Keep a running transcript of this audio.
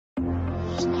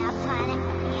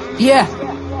Yeah,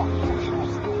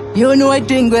 you know I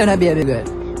think gonna be good.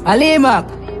 A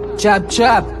Leemac, chop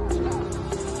chop,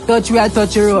 touch where I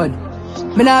touch the road.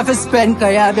 Me not have to spend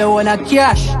cause you have your own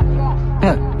cash.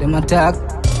 Them attack,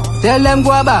 tell them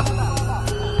go back.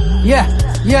 Yeah.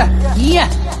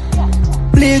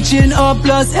 Bleaching up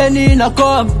plus any in a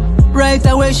cup. Right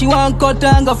away she want cut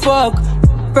and go fuck.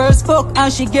 First fuck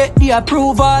and she get the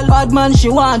approval. Bad man she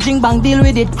want drink bang deal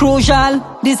with it crucial.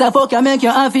 This a fuck can make you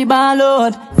happy ball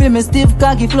out. Feel me stiff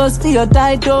cocky plus to your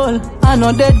title. I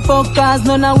know dead fuck cause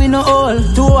none of we no all.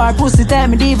 To our pussy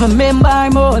time me even member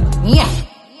mode. Yeah.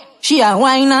 She a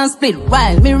wine and split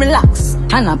while me relax.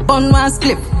 And a bun one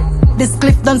slip. This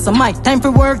cliff done some mic time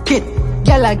for work it.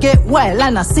 Girl I get wild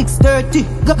and a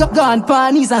 6:30. Gone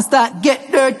panties and start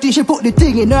get dirty. She put the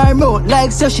thing in her mouth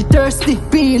like so she thirsty.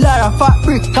 Peel her a fat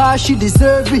brick cause she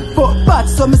deserve it. Fuck bad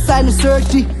so me sign the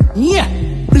 30. Yeah.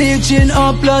 Bleaching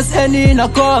up plus any in a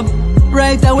cup.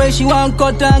 Right away she want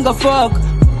cut and go fuck.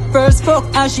 First fuck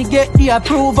and she get the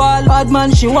approval. Bad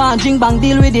man she want drink bang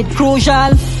deal with it crucial.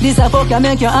 This a fuck can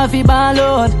make you happy ball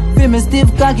out. Feel me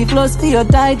stiff cocky plus to your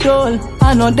title.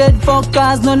 I know dead fuck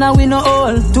cause none of we no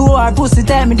all. To our pussy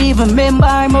time me even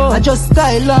member mode. I just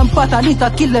style and pattern it a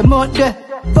kill them out there.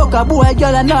 Fuck a boy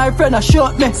girl and her friend a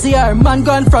shot me. See her man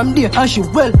gone from there and she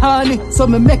well honey. So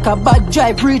me make a bad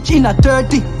drive reach in a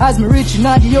 30. As me reach in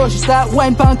the yo she start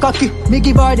wine pan cocky. Me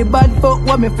give her the bad fuck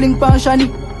what me fling pan shiny.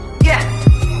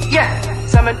 Yeah,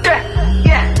 some of that.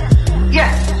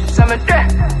 Yeah, some of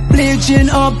that. Bleaching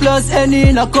up plus any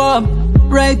in a cup.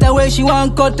 Right away she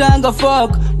want cut and go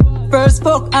fuck. First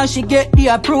fuck and she get the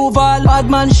approval. Bad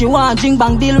man she want drink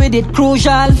bang deal with it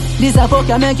crucial. This a fuck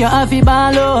can make you happy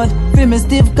ball out. Feel me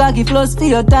stiff cocky plus to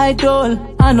your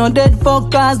title. I know dead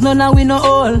fuck cause none of we no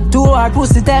all. To our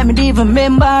pussy time me even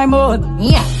member mode.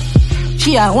 Yeah.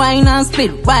 She a wine and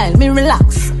split while me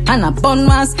relax. And a bun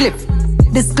one slip.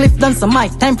 This cliff done some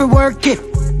mic time for work it.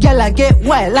 Girl I get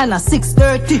wild and a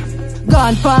 6:30.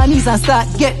 Gone panties and start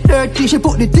get dirty. She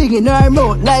put the thing in her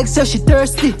mouth like so she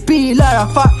thirsty. Peel her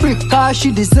a fat brick cause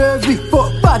she deserve it.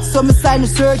 Fuck bad so me sign the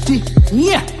 30.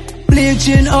 Yeah.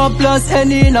 Bleaching up plus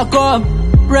any in a cup.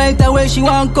 Right away she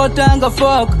want cut and go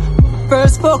fuck.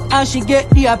 First fuck and she get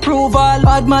the approval.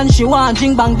 Bad man she want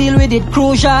drink bang deal with it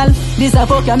crucial. This a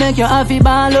fuck can make you happy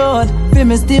ball out. Feel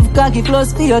me stiff cocky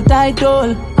plus to your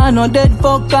title. I know dead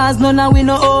fuck cause none of we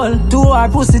no all. To our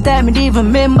pussy time me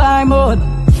even member mode.